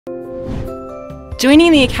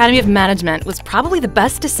Joining the Academy of Management was probably the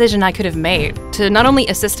best decision I could have made to not only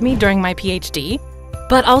assist me during my PhD,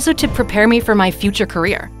 but also to prepare me for my future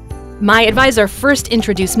career. My advisor first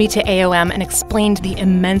introduced me to AOM and explained the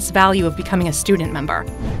immense value of becoming a student member.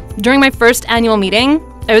 During my first annual meeting,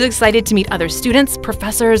 I was excited to meet other students,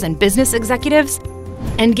 professors, and business executives,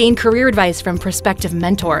 and gain career advice from prospective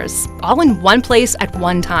mentors, all in one place at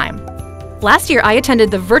one time. Last year, I attended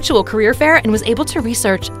the virtual career fair and was able to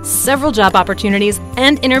research several job opportunities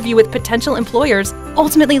and interview with potential employers,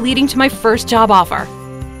 ultimately leading to my first job offer.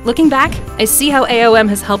 Looking back, I see how AOM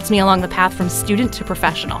has helped me along the path from student to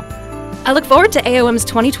professional. I look forward to AOM's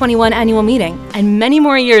 2021 annual meeting and many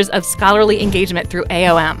more years of scholarly engagement through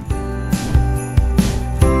AOM.